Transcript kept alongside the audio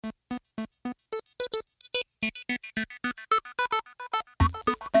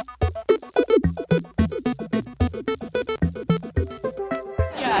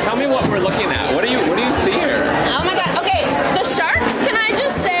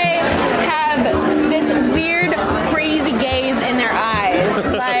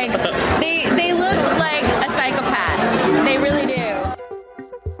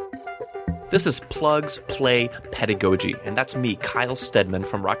This is Plugs Play Pedagogy, and that's me, Kyle Stedman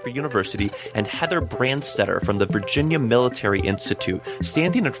from Rockford University, and Heather Brandstetter from the Virginia Military Institute,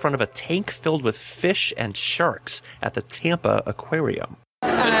 standing in front of a tank filled with fish and sharks at the Tampa Aquarium.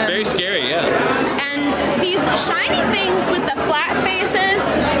 It's very scary, yeah. And these shiny things with the flat faces,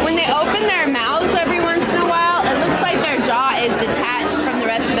 when they open their mouths every once in a while, it looks like their jaw is detached from the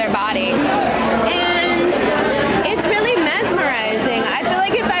rest of their body. And it's really mesmerizing. I feel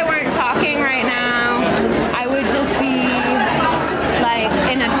like if I weren't talking right now, I would just be like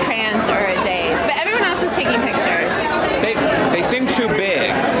in a trance or a daze. But everyone else is taking pictures. They seem too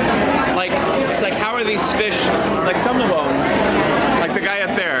big. Like, it's like, how are these fish, like some of them, like the guy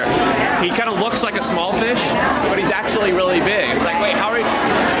up there, he kind of looks like a small fish, but he's actually really big. It's like, wait, how are you?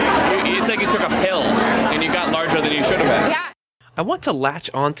 It's like you took a pill and you got larger than you should have been. Yeah. I want to latch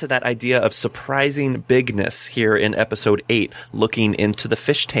on to that idea of surprising bigness here in episode 8, looking into the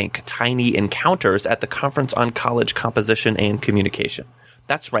fish tank, tiny encounters at the Conference on College Composition and Communication.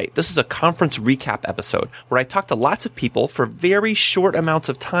 That's right, this is a conference recap episode where I talk to lots of people for very short amounts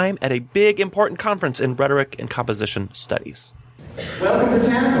of time at a big important conference in rhetoric and composition studies. Welcome to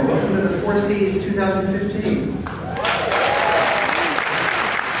Tampa. Welcome to the 4Cs 2015.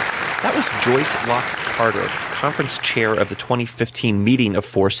 That was Joyce Locke Carter, conference chair of the 2015 meeting of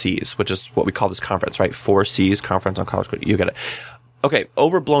 4Cs, which is what we call this conference, right? 4Cs, Conference on College. You get it. Okay,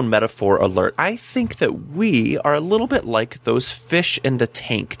 overblown metaphor alert. I think that we are a little bit like those fish in the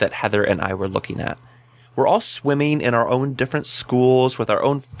tank that Heather and I were looking at. We're all swimming in our own different schools with our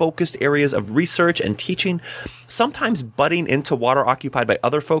own focused areas of research and teaching, sometimes butting into water occupied by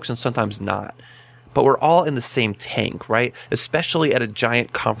other folks and sometimes not. But we're all in the same tank, right? Especially at a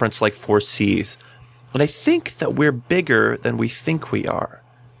giant conference like 4Cs. And I think that we're bigger than we think we are.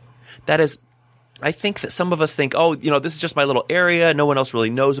 That is, I think that some of us think, oh, this is just my little area. No one else really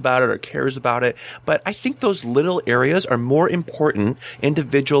knows about it or cares about it. But I think those little areas are more important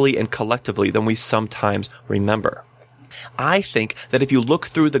individually and collectively than we sometimes remember. I think that if you look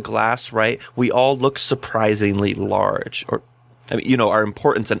through the glass, right, we all look surprisingly large. Our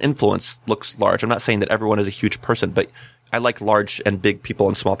importance and influence looks large. I'm not saying that everyone is a huge person, but I like large and big people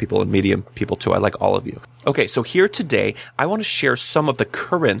and small people and medium people too. I like all of you. Okay, so here today, I want to share some of the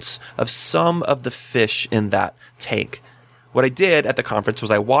currents of some of the fish in that tank. What I did at the conference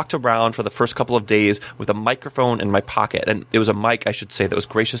was I walked around for the first couple of days with a microphone in my pocket. And it was a mic, I should say, that was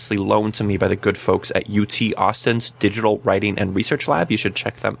graciously loaned to me by the good folks at UT Austin's Digital Writing and Research Lab. You should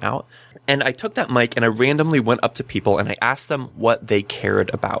check them out. And I took that mic and I randomly went up to people and I asked them what they cared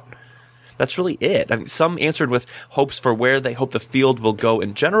about. That's really it. I mean, some answered with hopes for where they hope the field will go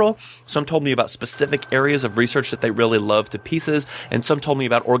in general. Some told me about specific areas of research that they really love to pieces. And some told me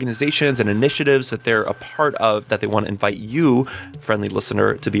about organizations and initiatives that they're a part of that they want to invite you, friendly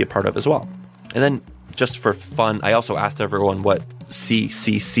listener, to be a part of as well. And then just for fun, I also asked everyone what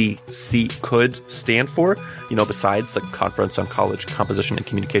CCCC could stand for, besides the Conference on College Composition and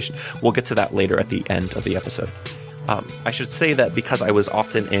Communication. We'll get to that later at the end of the episode. I should say that because I was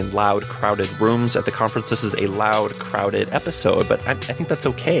often in loud, crowded rooms at the conference, this is a loud, crowded episode, but I think that's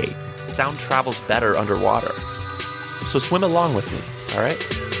okay. Sound travels better underwater. So swim along with me, all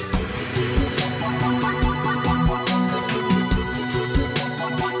right?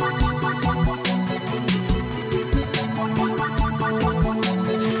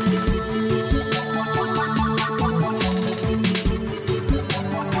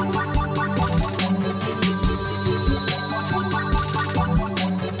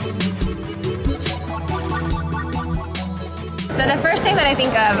 So the first thing that I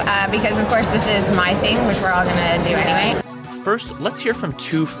think of, because of course this is my thing, which we're all going to do anyway. First, let's hear from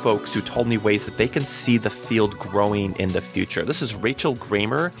two folks who told me ways that they can see the field growing in the future. This is Rachel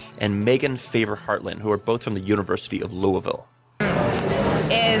Gramer and Megan Favor-Hartland, who are both from the University of Louisville.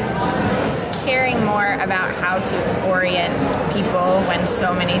 Is caring more about how to orient people when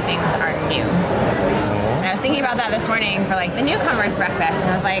so many things are new. And I was thinking about that this morning for the newcomers breakfast,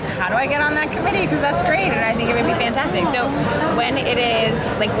 and I was like, how do I get on that committee? Because that's great, and I think it would be fantastic. So when it is,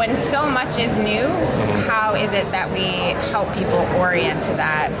 when so much is new, how is it that we help people orient to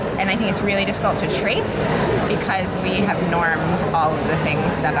that? And I think it's really difficult to trace because we have normed all of the things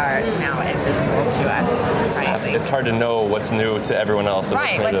that are now invisible to us, right? It's hard to know what's new to everyone else.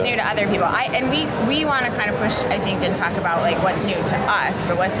 Right, what's new to other people. And we want to kind of push, I think, and talk about what's new to us,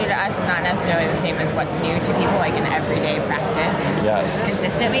 but what's new to us is not necessarily the same as what's new to people, in everyday practice. Yes.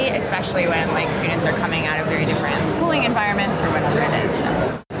 Consistently, especially when students are coming out of very different schooling environments or whatever it is.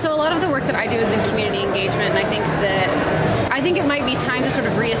 So a lot of the work that I do is in community engagement, and I think it might be time to sort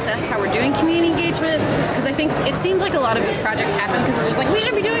of reassess how we're doing community engagement, because I think it seems like a lot of these projects happen because it's just we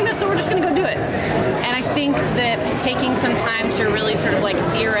should be doing this, so we're just going to go do it. taking some time to really sort of like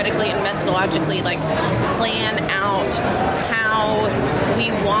theoretically and methodologically like plan out how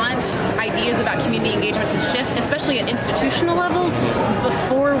we want ideas about community engagement to shift, especially at institutional levels,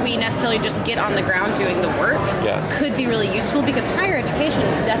 before we necessarily just get on the ground doing the work, could be really useful, because higher education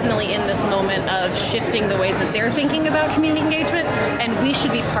is definitely in this moment of shifting the ways that they're thinking about community engagement, and we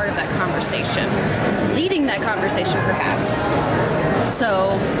should be part of that conversation, leading that conversation perhaps.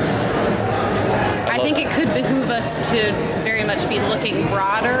 So I think it could behoove us to very much be looking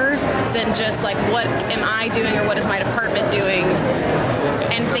broader than just like, what am I doing or what is my department doing,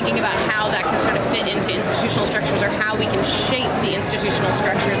 and thinking about how that can sort of fit into institutional structures, or how we can shape the institutional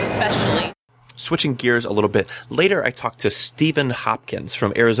structures especially. Switching gears a little bit, later I talked to Stephen Hopkins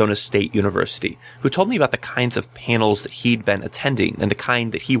from Arizona State University, who told me about the kinds of panels that he'd been attending and the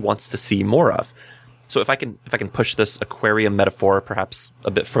kind that he wants to see more of. So if I can push this aquarium metaphor perhaps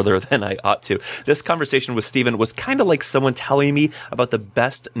a bit further than I ought to, this conversation with Stephen was kind of like someone telling me about the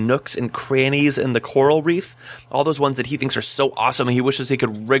best nooks and crannies in the coral reef, all those ones that he thinks are so awesome and he wishes he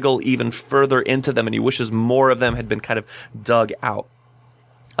could wriggle even further into them, and he wishes more of them had been kind of dug out.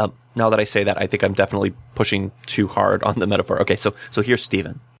 Now that I say that, I think I'm definitely pushing too hard on the metaphor. Okay, so here's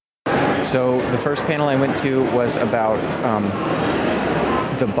Stephen. So the first panel I went to was about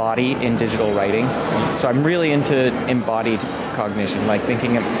the body in digital writing. So I'm really into embodied cognition, like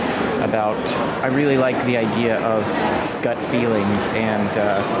thinking about, I really like the idea of gut feelings and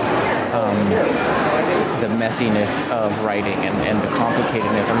the messiness of writing and the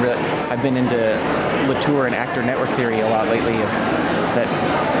complicatedness. I've been into Latour and actor network theory a lot lately, of that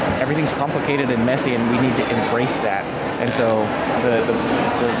everything's complicated and messy, and we need to embrace that. And so the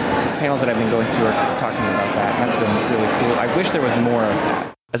panels that I've been going to are talking about that, and that's been really cool. I wish there was more of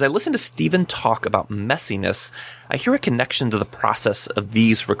that. As I listen to Stephen talk about messiness, I hear a connection to the process of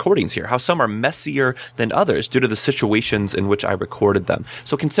these recordings here, how some are messier than others due to the situations in which I recorded them.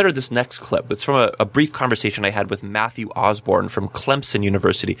 So consider this next clip. It's from a brief conversation I had with Matthew Osborne from Clemson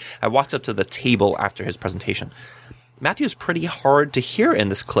University. I walked up to the table after his presentation. Matthew is pretty hard to hear in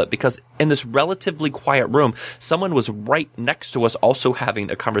this clip because in this relatively quiet room, someone was right next to us also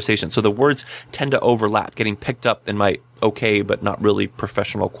having a conversation. So the words tend to overlap, getting picked up in my okay but not really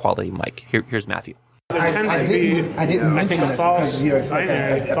professional quality mic. Here's Matthew. There tends to be, I think, a false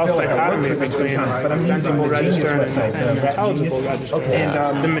dichotomy between a sensible register and an intelligible register.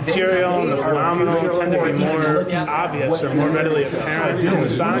 The material and the phenomenal tend to be more obvious or more readily apparent in the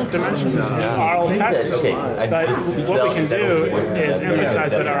sonic dimensions of oral text. But what we can do is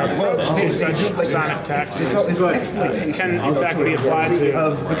emphasize that our approach to such sonic text can, in fact, be applied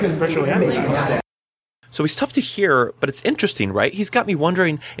to virtually anything. So he's tough to hear, but it's interesting, right? He's got me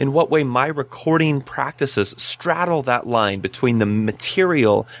wondering in what way my recording practices straddle that line between the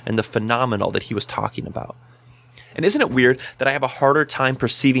material and the phenomenal that he was talking about. And isn't it weird that I have a harder time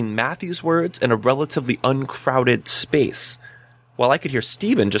perceiving Matthew's words in a relatively uncrowded space, while I could hear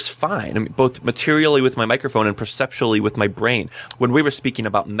Stephen just fine, I mean, both materially with my microphone and perceptually with my brain, when we were speaking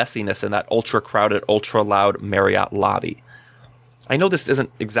about messiness in that ultra-crowded, ultra-loud Marriott lobby. I know this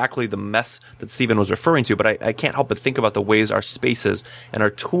isn't exactly the mess that Stephen was referring to, but I can't help but think about the ways our spaces and our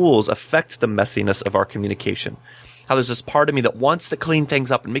tools affect the messiness of our communication. How there's this part of me that wants to clean things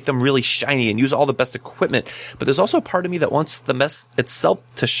up and make them really shiny and use all the best equipment, but there's also a part of me that wants the mess itself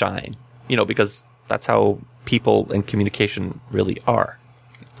to shine, because that's how people and communication really are.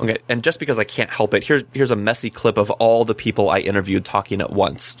 Okay, and just because I can't help it, here's a messy clip of all the people I interviewed talking at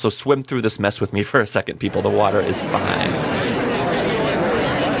once. So swim through this mess with me for a second, people. The water is fine.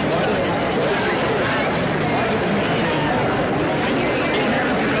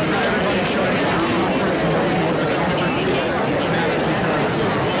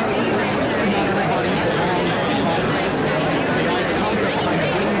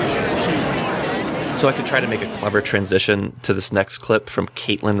 So I could try to make a clever transition to this next clip from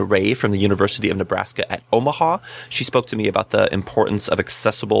Caitlin Ray from the University of Nebraska at Omaha. She spoke to me about the importance of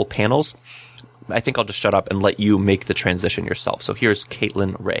accessible panels. I think I'll just shut up and let you make the transition yourself. So here's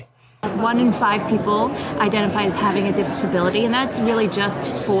Caitlin Ray. 1 in 5 people identify as having a disability, and that's really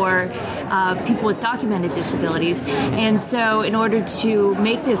just for people with documented disabilities. And so in order to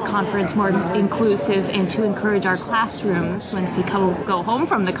make this conference more inclusive and to encourage our classrooms, once we go home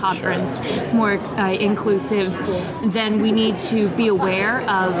from the conference, more inclusive, then we need to be aware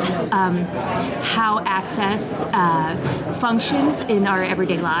of how access functions in our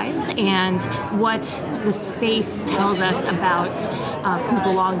everyday lives and what the space tells us about who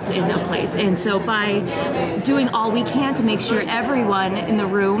belongs in a place. And so by doing all we can to make sure everyone in the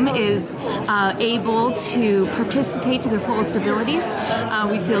room is able to participate to their fullest abilities,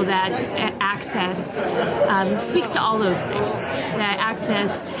 we feel that access speaks to all those things. That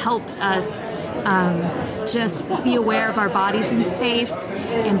access helps us just be aware of our bodies in space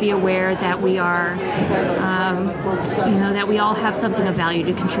and be aware that we are, that we all have something of value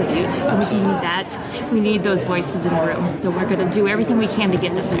to contribute. And we need that. We need those voices in the room. So we're going to do everything we can to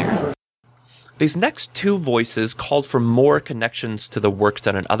get them there. These next two voices called for more connections to the work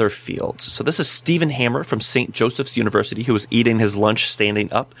done in other fields. So this is Stephen Hammer from St. Joseph's University, who was eating his lunch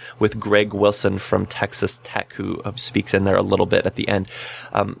standing up, with Greg Wilson from Texas Tech, who speaks in there a little bit at the end.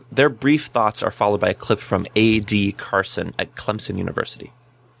 Their brief thoughts are followed by a clip from A.D. Carson at Clemson University.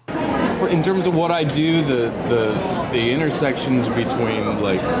 In terms of what I do, the intersections between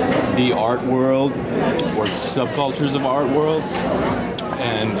like the art world or subcultures of art worlds,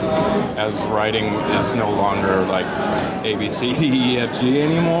 and as writing is no longer like A, B, C, D, E, F, G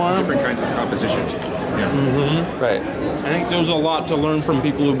anymore. Different kinds of composition. Yeah. Mm-hmm. Right. I think there's a lot to learn from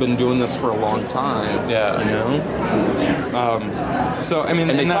people who've been doing this for a long time. Yeah. You know? So, I mean...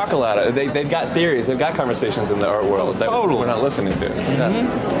 And they talk a lot. They've got theories. They've got conversations in the art world that we're not listening to. Mm-hmm.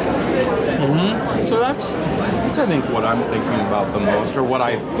 Mm-hmm. So that's I think what I'm thinking about the most, or what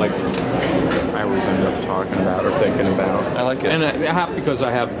I always end up talking about or thinking about. I like it. And because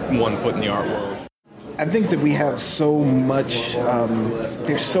I have one foot in the art world. I think that we have so much.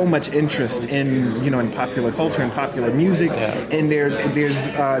 There's so much interest in in popular culture and popular music, and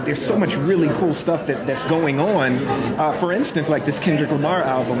there's so much really cool stuff that's going on. For instance, like this Kendrick Lamar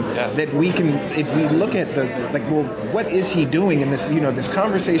album, that we can, if we look at what is he doing in this? This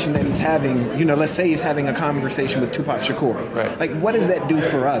conversation that he's having. Let's say he's having a conversation with Tupac Shakur. Right. Like, what does that do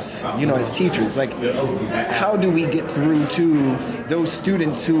for us? As teachers, like, how do we get through to those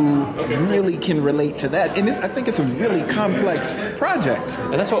students who really can relate to that? And I think it's a really complex project.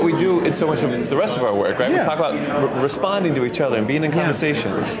 And that's what we do in so much of the rest of our work, right? Yeah. We talk about responding to each other and being in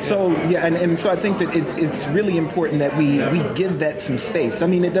conversation. So, and so I think that it's really important that we give that some space. I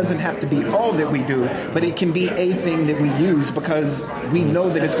mean, it doesn't have to be all that we do, but it can be a thing that we use because we know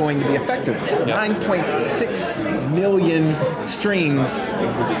that it's going to be effective. 9.6 million streams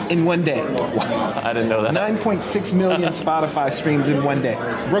in one day. Wow. I didn't know that. 9.6 million Spotify streams in one day.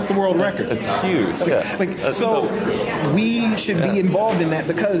 Broke the world record. It's huge. So we should be involved in that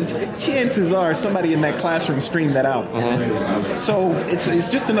because chances are somebody in that classroom streamed that out. Mm-hmm. So it's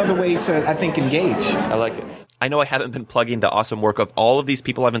just another way to, I think, engage. I like it. I know I haven't been plugging the awesome work of all of these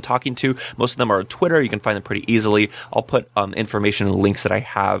people I've been talking to. Most of them are on Twitter. You can find them pretty easily. I'll put information and links that I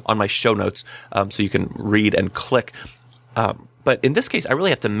have on my show notes so you can read and click. But in this case, I really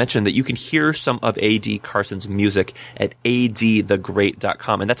have to mention that you can hear some of A.D. Carson's music at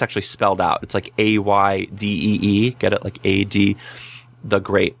adthegreat.com. And that's actually spelled out. It's like AYDEE. Get it? Like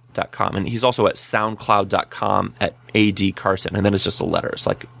adthegreat.com. And he's also at soundcloud.com at A.D. Carson. And then it's just the letters,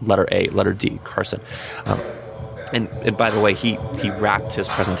 like letter A, letter D, Carson. And by the way, he wrapped his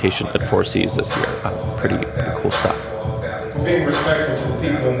presentation at 4Cs this year. Pretty cool stuff. Being respectful to the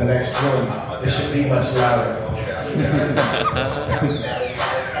people in the next room, it should be much louder.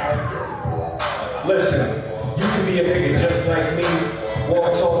 Listen, you can be a nigga just like me,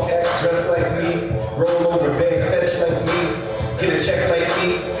 walk, talk, act just like me, roll over, beg, fetch like me, get a check like me,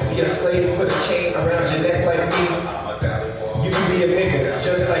 be a slave, put a chain around your neck like me. You can be a nigga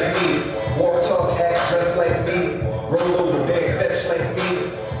just like me, walk, talk, act just like me, roll over, beg, fetch like me,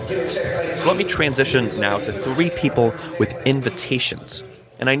 get a check like me. So let me transition now to three people with invitations.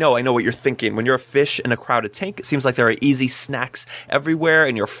 And I know what you're thinking. When you're a fish in a crowded tank, it seems like there are easy snacks everywhere,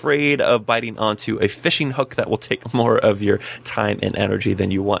 and you're afraid of biting onto a fishing hook that will take more of your time and energy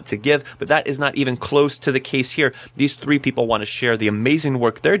than you want to give. But that is not even close to the case here. These three people want to share the amazing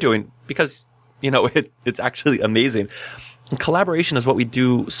work they're doing because, it's actually amazing. And collaboration is what we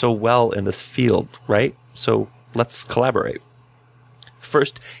do so well in this field, right? So let's collaborate.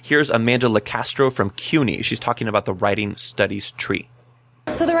 First, here's Amanda LaCastro from CUNY. She's talking about the Writing Studies Tree.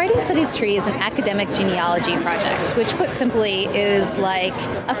 So the Writing Studies Tree is an academic genealogy project, which put simply is like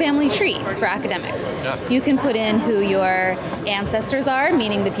a family tree for academics. Yeah. You can put in who your ancestors are,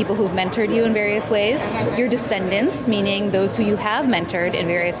 meaning the people who've mentored you in various ways, your descendants, meaning those who you have mentored in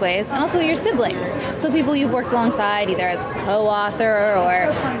various ways, and also your siblings. So people you've worked alongside, either as co-author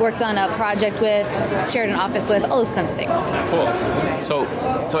or worked on a project with, shared an office with, all those kinds of things. Cool.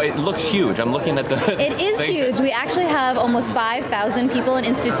 So it looks huge. I'm looking at the It is thing. huge. We actually have almost 5,000 people and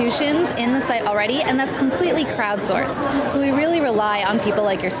institutions in the site already, and that's completely crowdsourced. So we really rely on people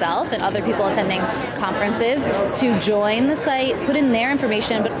like yourself and other people attending conferences to join the site, put in their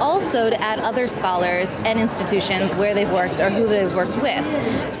information, but also to add other scholars and institutions where they've worked or who they've worked with,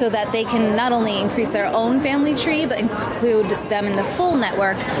 so that they can not only increase their own family tree, but include them in the full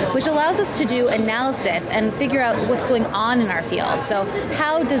network, which allows us to do analysis and figure out what's going on in our field. So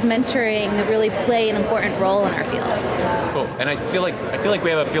how does mentoring really play an important role in our field? Cool. And I feel like we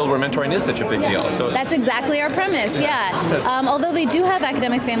have a field where mentoring is such a big deal. So that's exactly our premise. Yeah. Although they do have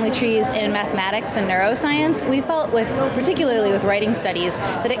academic family trees in mathematics and neuroscience, we felt particularly with writing studies,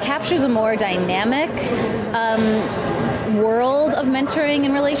 that it captures a more dynamic world of mentoring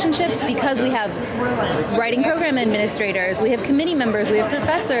and relationships, because we have writing program administrators, we have committee members, we have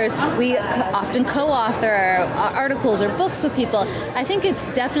professors, we often co-author articles or books with people. I think it's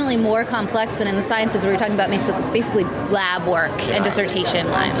definitely more complex than in the sciences where you're talking about basically lab work and dissertation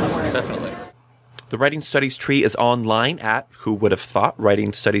lines. Definitely. The Writing Studies Tree is online at, who would have thought,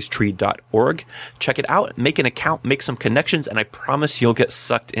 writingstudiestree.org. Check it out, make an account, make some connections, and I promise you'll get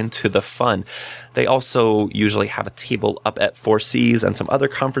sucked into the fun. They also usually have a table up at 4Cs and some other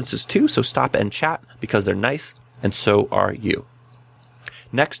conferences too, so stop and chat because they're nice, and so are you.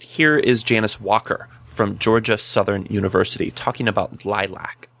 Next, here is Janice Walker from Georgia Southern University talking about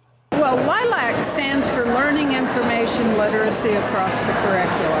LILAC. Well, LILAC stands for Learning Information Literacy Across the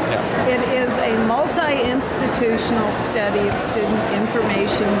Curriculum. Yeah. It is a multi-institutional study of student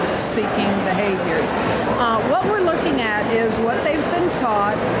information-seeking behaviors. What we're looking at is what they've been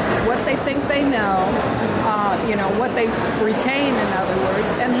taught, what they think they know, what they retain, in other words,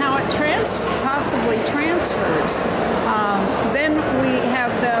 and how it possibly transfers. Then we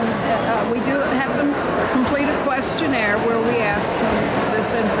have them, complete a questionnaire where we ask them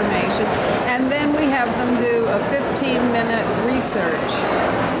this information, and then we have them do a 15-minute research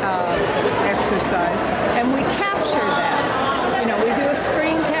exercise, and we capture that. We do a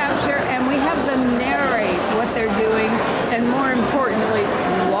screen capture, and we have them narrate what they're doing, and more importantly,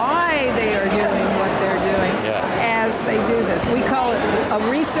 why they are doing what they're doing as they do this. We call it a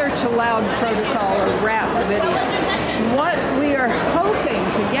Research Aloud Protocol, or RAP video. What we are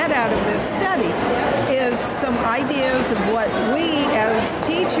hoping to get out of this study is some ideas of what we as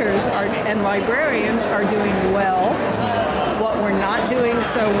teachers and librarians are doing well, what we're not doing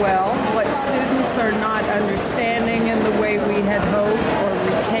so well, what students are not understanding in the way we had hoped or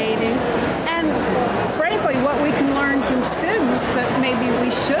retaining, and frankly what we can learn from students that maybe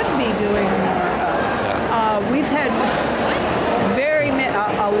we should be doing more of. We've had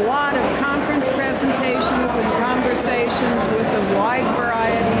a lot of conference presentations and conversations with a wide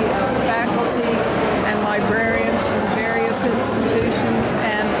variety of faculty and librarians from various institutions,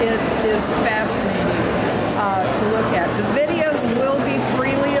 and it is fascinating to look at. The videos will be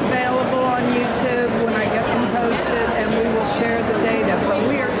freely available on YouTube when I get them posted, and we will share the data. But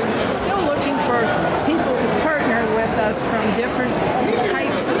we are still looking for people to partner with us from different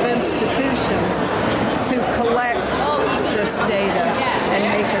types of institutions to collect this data and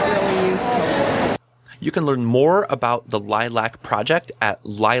make it really useful. You can learn more about the LILAC project at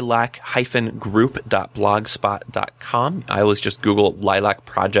lilac-group.blogspot.com. I always just Google LILAC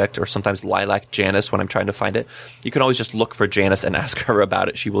project or sometimes LILAC Janice when I'm trying to find it. You can always just look for Janice and ask her about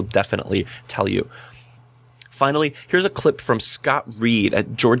it. She will definitely tell you. Finally, here's a clip from Scott Reed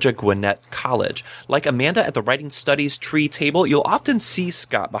at Georgia Gwinnett College. Like Amanda at the Writing Studies Tree table, you'll often see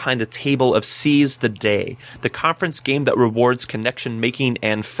Scott behind the table of Seize the Day, the conference game that rewards connection making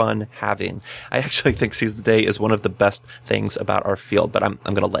and fun having. I actually think Seize the Day is one of the best things about our field, but I'm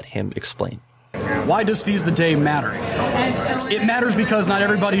going to let him explain. Why does Seize the Day matter? It matters because not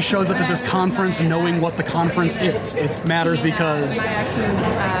everybody shows up at this conference knowing what the conference is. It matters because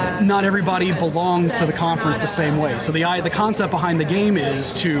not everybody belongs to the conference the same way. So the concept behind the game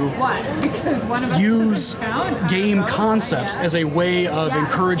is to use game concepts as a way of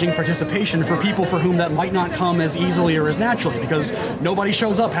encouraging participation for people for whom that might not come as easily or as naturally, because nobody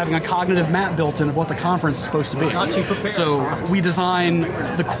shows up having a cognitive map built in of what the conference is supposed to be. So we design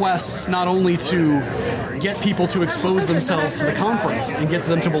the quests not only to get people to expose themselves to the conference and get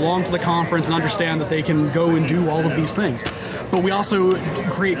them to belong to the conference and understand that they can go and do all of these things, but we also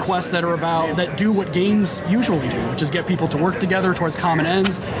create quests that do what games usually do, which is get people to work together towards common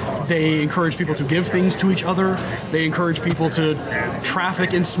ends. They encourage people to give things to each other. They encourage people to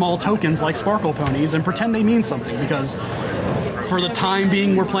traffic in small tokens like sparkle ponies and pretend they mean something, because for the time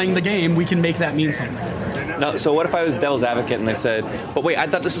being we're playing the game, we can make that mean something. Now, so what if I was devil's advocate and I said, but wait, I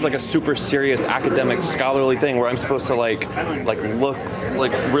thought this was like a super serious academic scholarly thing where I'm supposed to like look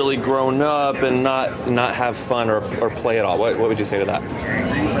like really grown up and not have fun or play at all. What would you say to that?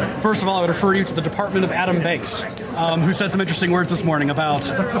 First of all, I would refer you to the department of Adam Banks, who said some interesting words this morning about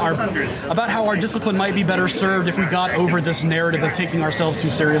how our discipline might be better served if we got over this narrative of taking ourselves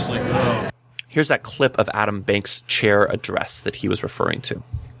too seriously. Here's that clip of Adam Banks' chair address that he was referring to.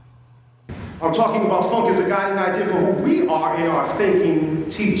 I'm talking about funk as a guiding idea for who we are in our thinking,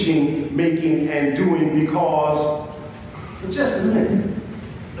 teaching, making, and doing, because for just a minute,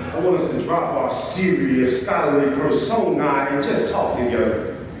 I want us to drop our serious scholarly persona and just talk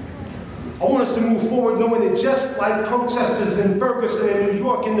together. I want us to move forward knowing that just like protesters in Ferguson and New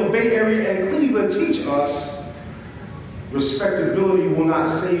York, in the Bay Area and Cleveland teach us, respectability will not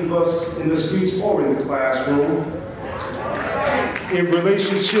save us in the streets or in the classroom, in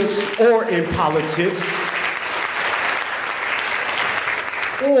relationships or in politics,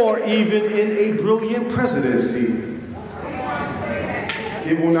 or even in a brilliant presidency.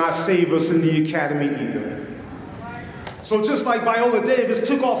 It will not save us in the academy either. So just like Viola Davis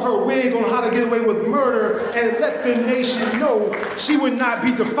took off her wig on How to Get Away with Murder and let the nation know she would not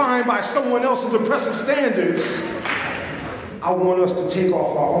be defined by someone else's oppressive standards, I want us to take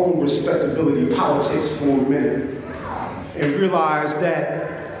off our own respectability politics for a minute and realize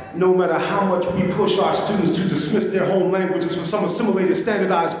that no matter how much we push our students to dismiss their home languages for some assimilated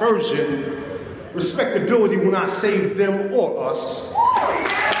standardized version, respectability will not save them or us.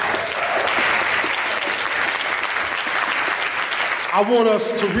 I want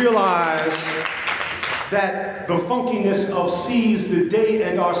us to realize that the funkiness of Seize the Day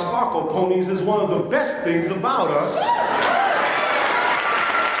and our Sparkle Ponies is one of the best things about us.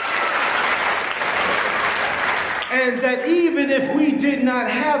 And that even if we did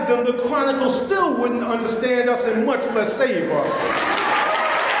not have them, the Chronicle still wouldn't understand us and much less save us.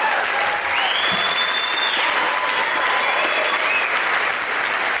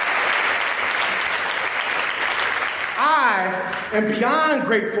 And beyond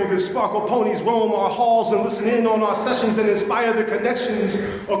grateful that Sparkle Ponies roam our halls and listen in on our sessions and inspire the connections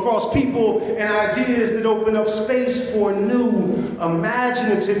across people and ideas that open up space for new,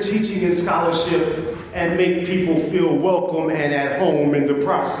 imaginative teaching and scholarship and make people feel welcome and at home in the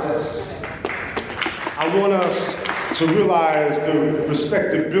process. I want us to realize the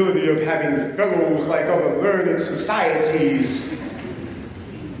respectability of having fellows like other learned societies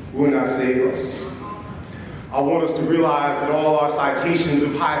will not save us. I want us to realize that all our citations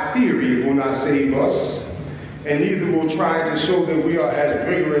of high theory will not save us, and neither will try to show that we are as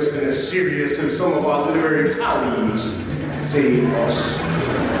rigorous and as serious as some of our literary colleagues save us.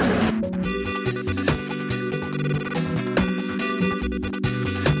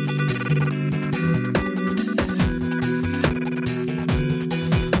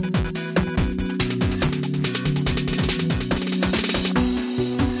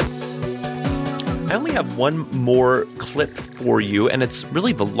 I only have one more clip for you, and it's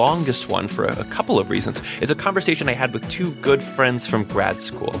really the longest one for a couple of reasons. It's a conversation I had with two good friends from grad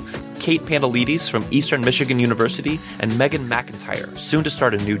school, Kate Pandelides from Eastern Michigan University and Megan McIntyre, soon to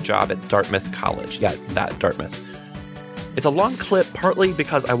start a new job at Dartmouth College. Yeah, that Dartmouth. It's a long clip partly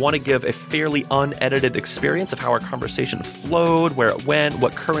because I want to give a fairly unedited experience of how our conversation flowed, where it went,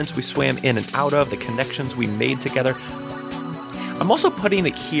 what currents we swam in and out of, the connections we made together. I'm also putting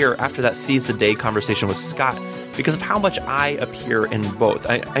it here after that Seize the Day conversation with Scott because of how much I appear in both.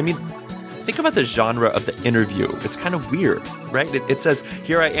 I mean, think about the genre of the interview. It's kind of weird, right? It says,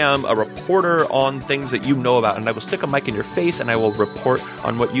 here I am, a reporter on things that you know about, and I will stick a mic in your face and I will report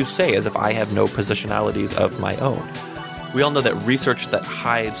on what you say as if I have no positionalities of my own. We all know that research that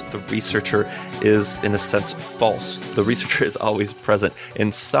hides the researcher is, in a sense, false. The researcher is always present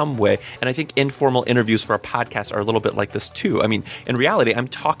in some way. And I think informal interviews for a podcast are a little bit like this, too. I mean, in reality, I'm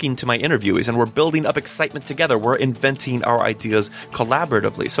talking to my interviewees, and we're building up excitement together. We're inventing our ideas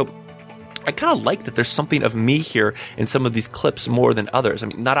collaboratively. So I kind of like that there's something of me here in some of these clips more than others. I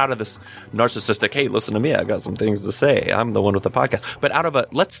mean, not out of this narcissistic, hey, listen to me, I got some things to say, I'm the one with the podcast, but out of a,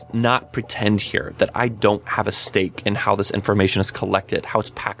 let's not pretend here that I don't have a stake in how this information is collected, how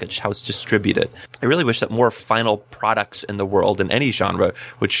it's packaged, how it's distributed. I really wish that more final products in the world in any genre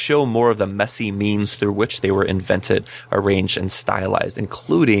would show more of the messy means through which they were invented, arranged, and stylized,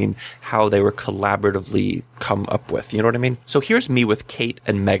 including how they were collaboratively come up with. You know what I mean? So here's me with Kate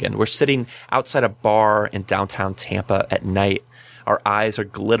and Megan. We're sitting outside a bar in downtown Tampa at night. Our eyes are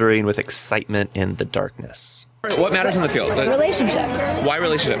glittering with excitement in the darkness. What matters in the field? Relationships. Why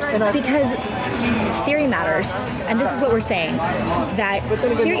relationships? Because theory matters, and this is what we're saying. That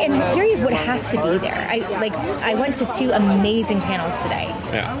theory is what has to be there. I went to 2 amazing panels today.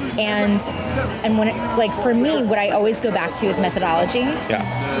 Yeah. And when for me, what I always go back to is methodology. Yeah.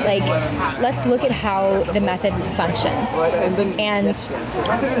 Like, let's look at how the method functions. And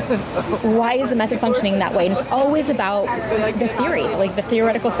why is the method functioning that way? And it's always about the theory, like the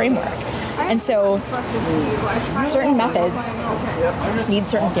theoretical framework. And so certain methods need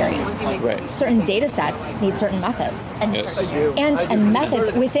certain theories. Right. Certain data sets need certain methods. And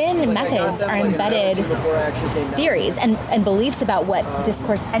methods, within methods are embedded theories and beliefs about what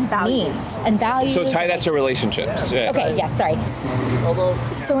discourse means and values. So tie that to relationships. Yeah. Okay, yes, sorry.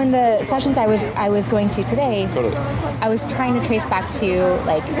 So in the sessions I was going to today, I was trying to trace back to,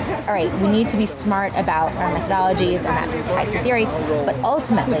 like, all right, we need to be smart about our methodologies, and that ties to theory, but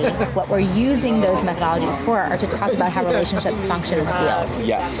ultimately what we're using those methodologies for are to talk about how relationships function in the field.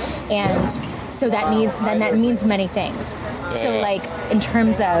 Yes. And so that means many things. So, like, in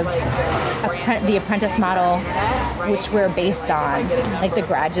terms of the apprentice model, which we're based on, like the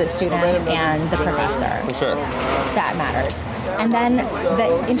graduate student and the professor. For sure. That matters. And then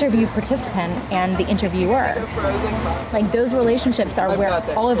the interview participant and the interviewer. Like, those relationships are where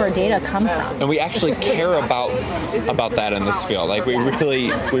all of our data come from. And we actually care about that in this field. Like, we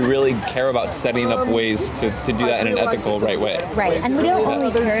really care about setting up ways to do that in an ethical, right way. Right. And we don't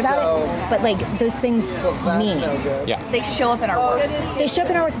only care about it, but, like, those things mean. Yeah. They show up in our work. They show up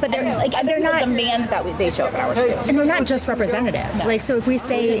in our work, but they're like, they're not demand that they show up in our work too. And they're not just representative. Like, so if we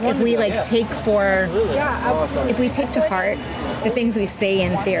take to heart the things we say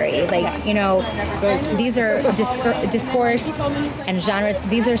in theory, like, you know, these are discourse and genres.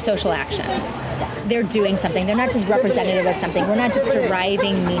 These are social actions. They're doing something. They're not just representative of something. We're not just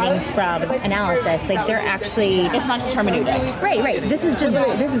deriving meaning from analysis. Like, they're actually... It's not just hermeneutic. Right. This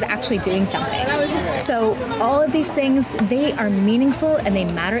is actually doing something. So all of these things, they are meaningful and they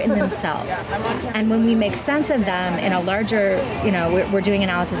matter in themselves. And when we make sense of them in a larger, you know, we're doing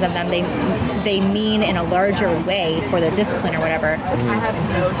analysis of them, they mean in a larger way for their discipline or whatever,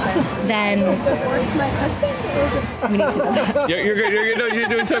 then we need to know that. You're good. You're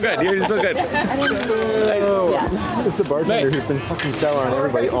doing so good. You're so good. It's the bartender who's been fucking sour on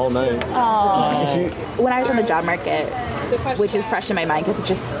everybody all night. When I was on the job market, which is fresh in my mind because it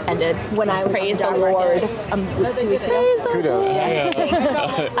just ended. When I was praise the Lord 2 weeks ago. Kudos.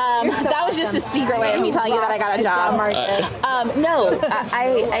 So that was just a secret way of me telling you that I got a job. No,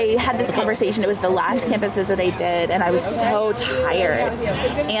 I had this conversation. It was the last campus visit I did, and I was so tired.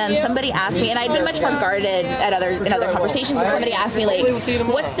 And somebody asked me, and I'd been much more guarded in other conversations, but somebody asked me, like,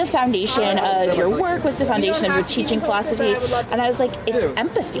 what's the foundation of your work? What's the foundation of your teaching philosophy? And I was like, it's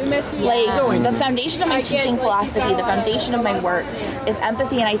empathy. Like, the foundation of my teaching philosophy, the foundation of my work is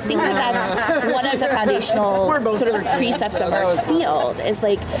empathy, and I think that's one of the foundational sort of precepts of our field is,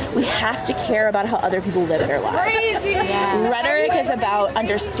 like, we have to care about how other people live their lives. Rhetoric is about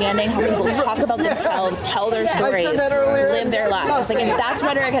understanding how people talk about themselves, tell their stories, live their lives. Like, and that's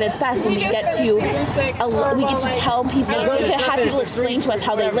rhetoric at its best when we get to tell people, we get to have people explain to us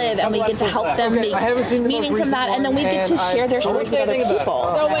how they live, and we get to help them make meaning from that, and then we get to share their stories with other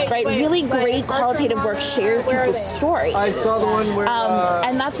people. Right? Really great qualitative work shares people's stories. I saw the one where...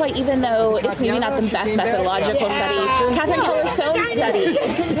 and that's why, even though it's maybe not the best methodological study, Catherine Keller-Soane's study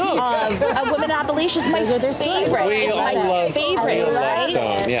of women in Appalachia is my favorite. It's my favorite,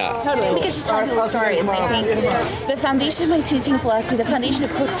 right? Yeah. Totally. Because she's telling people's stories. And I think the foundation of my teaching philosophy, the foundation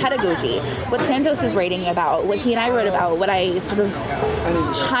of post-pedagogy, what Santos is writing about, what he and I wrote about, what I sort of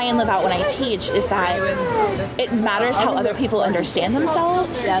try and live out when I teach, is that it matters how other people understand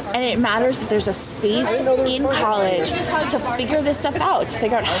themselves, and it matters that there's a space in college to figure this stuff out, to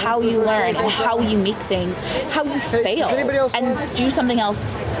figure out how you learn and how you make things, how you fail, and do something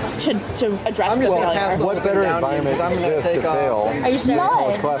else to address the failure. What better environment exists to fail? Are you sure?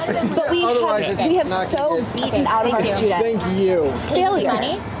 None. But we have so beaten out of our students. Thank you.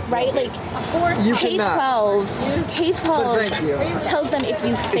 Failure. Right? Like, K-12 tells them if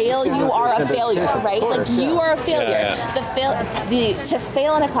you fail, you are a failure, right? Like, you are a failure. To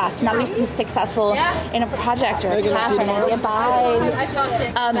fail in a class, to not be successful in a project or a class or an idea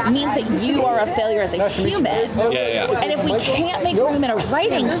means that you are a failure as a human. And if we can't make room in a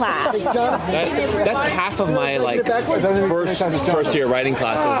writing class... That's half of my, like, first year writing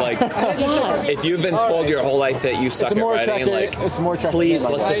classes. Like, if you've been told your whole life that you suck at writing, like, please,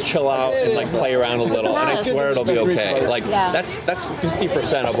 let's just chill out and, like, play around a little, and I swear it'll be okay. Like, that's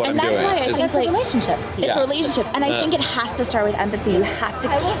 50% of what I'm doing. And that's why I think, it's a relationship. It's a relationship, and I think it has to start with empathy. You have to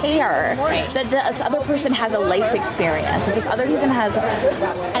care that this other person has a life experience, that this other person has,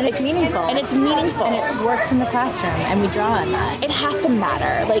 and it's meaningful, and it works in the classroom, and we draw on that. It has to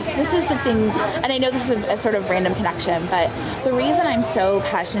matter. Like, this is the thing, and I know this is a sort of random connection, but the reason I'm so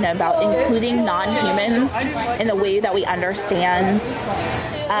passionate about including non-humans in the way that we understand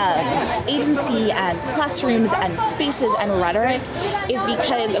agency and classrooms and spaces and rhetoric is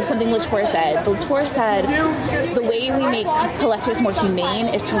because of something Latour said. Latour said the way we make collectives more humane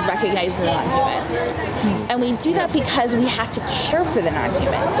is to recognize the non-humans. And we do that because we have to care for the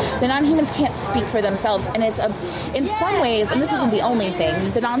non-humans. The non-humans can't speak for themselves, and it's in some ways, and this isn't the only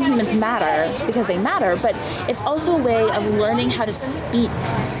thing, the non-humans matter because they matter, but it's also a way of learning how to speak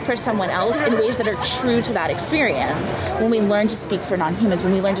for someone else in ways that are true to that experience. When we learn to speak for non-humans,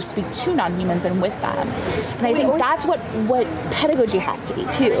 when we learn to speak to non-humans and with them. And I think that's what pedagogy has to be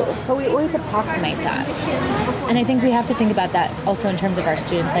too. But we always approximate that. And I think we have to think about that also in terms of our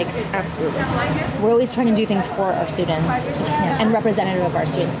students. Like, absolutely. We're always trying to do things for our students and representative of our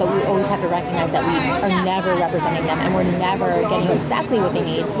students, but we always have to recognize that we are never representing them and we're never getting exactly what they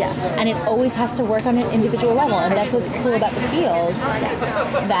need. Yes. And it always has to work on an individual level. And that's what's cool about the field,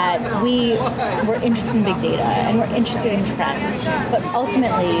 that we're interested in big data and we're interested in trends. But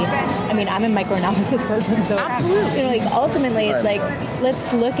ultimately, I mean, I'm a microanalysis person, so absolutely, you know, like ultimately, it's like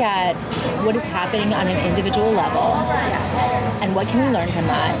let's look at what is happening on an individual level, and what can we learn from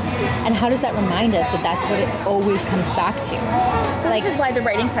that, and how does that remind us that that's what it always comes back to. Well, like, this is why the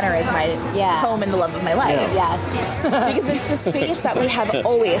Writing Center is my home and the love of my life. Yeah. Because it's the space that we have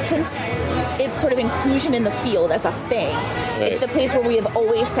always, since it's sort of inclusion in the field as a thing. Right. It's the place where we have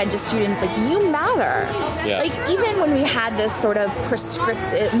always said to students, like, you matter. Yeah. Like, even when we had this sort of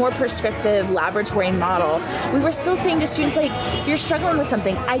more prescriptive laboratory model, we were still saying to students, like, you're struggling with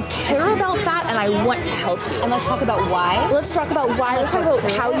something. I care about that and I want to help you. And let's talk about why. Let's talk about why. Let's talk about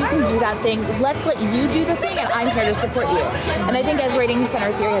how you can do that thing. Let's let you do the thing and I'm here to support you. And I think as Writing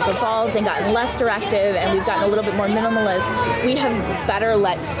Center theory has evolved and gotten less directive and we've gotten a little bit more minimalist, we have better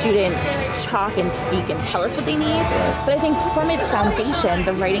let students talk and speak and tell us what they need. But I think from its foundation,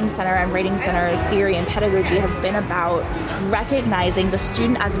 the Writing Center and Writing Center theory and pedagogy has been about recognizing the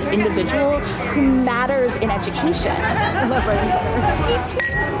student as an individual who matters in education. I love Writing Center.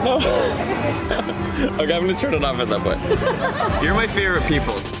 No. Okay, I'm going to turn it off at that point. You're my favorite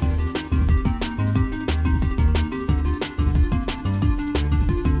people.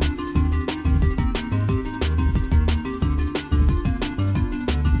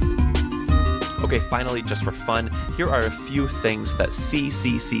 Okay, finally, just for fun, here are a few things that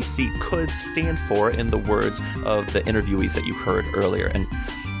CCCC could stand for in the words of the interviewees that you heard earlier. And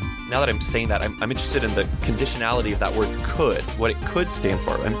now that I'm saying that, I'm interested in the conditionality of that word could, what it could stand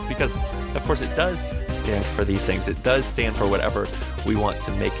for. And because, of course, it does stand for these things. It does stand for whatever we want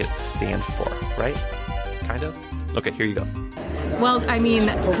to make it stand for, right? Kind of? Okay, here you go. Well, I mean,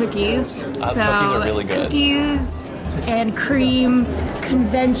 cookies. Cookies are really good. Cookies and cream,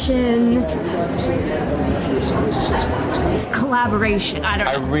 convention, collaboration. I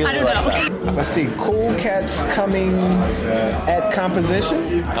don't know. I don't know. Let's see. Cool Cats coming at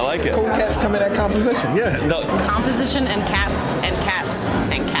composition. I like it. Cool Cats coming at composition. Yeah. No. Composition and cats and cats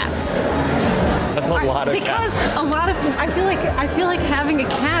and cats. That's a lot of because cats. A lot of I feel like having a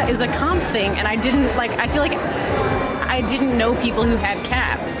cat is a comp thing, and I feel like I didn't know people who had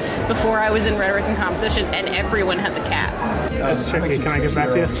cats before I was in rhetoric and composition, and everyone has a cat. That's tricky. Can I get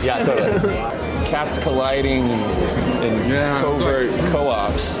back to you? Yeah, totally. Cats colliding in covert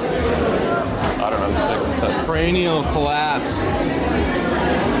co-ops. I don't know. What's that? Cranial collapse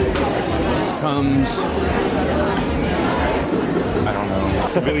comes. I don't know.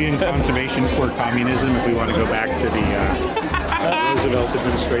 Civilian conservation for communism, if we want to go back to the Roosevelt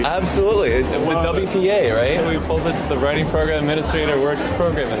administration. Absolutely. With WPA, right? We pulled it to the Writing Program Administrator Works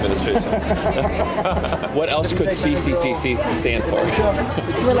Program Administration. What else could CCCC stand for?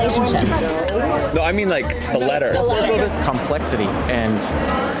 Relationships. No, I mean like the letter. Complexity and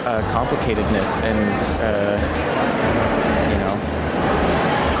complicatedness and,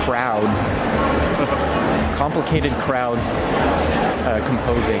 crowds. Complicated crowds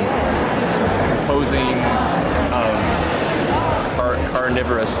composing.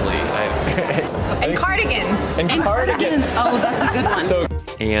 Carnivorously. And cardigans. And cardigans. Oh, that's a good one.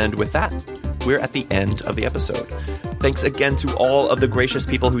 And with that, we're at the end of the episode. Thanks again to all of the gracious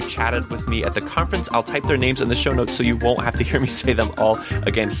people who chatted with me at the conference. I'll type their names in the show notes so you won't have to hear me say them all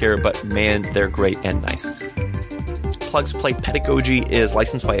again here, but man, they're great and nice. Plugs Play Pedagogy is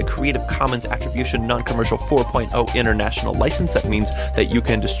licensed by a Creative Commons Attribution Non-Commercial 4.0 international license. That means that you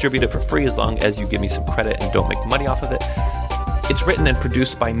can distribute it for free as long as you give me some credit and don't make money off of it. It's written and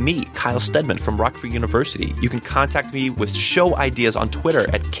produced by me, Kyle Stedman from Rockford University. You can contact me with show ideas on Twitter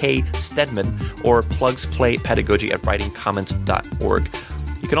at kstedman or plugsplaypedagogy@writingcommons.org.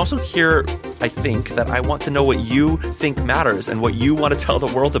 You can also hear, I think, that I want to know what you think matters and what you want to tell the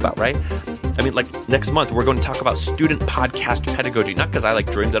world about, right? I mean, like, next month, we're going to talk about student podcast pedagogy. Not because I,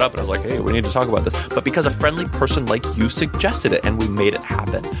 like, dreamed it up and I was like, hey, we need to talk about this. But because a friendly person like you suggested it and we made it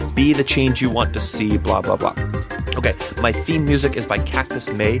happen. Be the change you want to see, blah, blah, blah. Okay, my theme music is by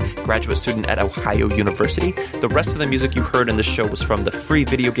Cactus May, graduate student at Ohio University. The rest of the music you heard in the show was from the free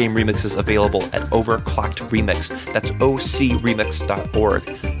video game remixes available at Overclocked Remix. That's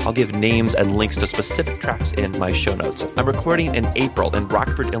ocremix.org. I'll give names and links to specific tracks in my show notes. I'm recording in April in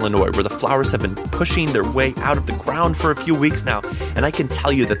Rockford, Illinois, where the flowers have been pushing their way out of the ground for a few weeks now, and I can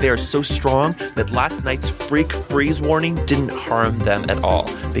tell you that they are so strong that last night's freak freeze warning didn't harm them at all,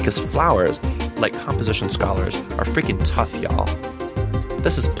 because flowers, like composition scholars, are freaking tough, y'all.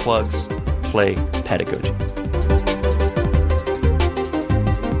 This is Plugs Play Pedagogy.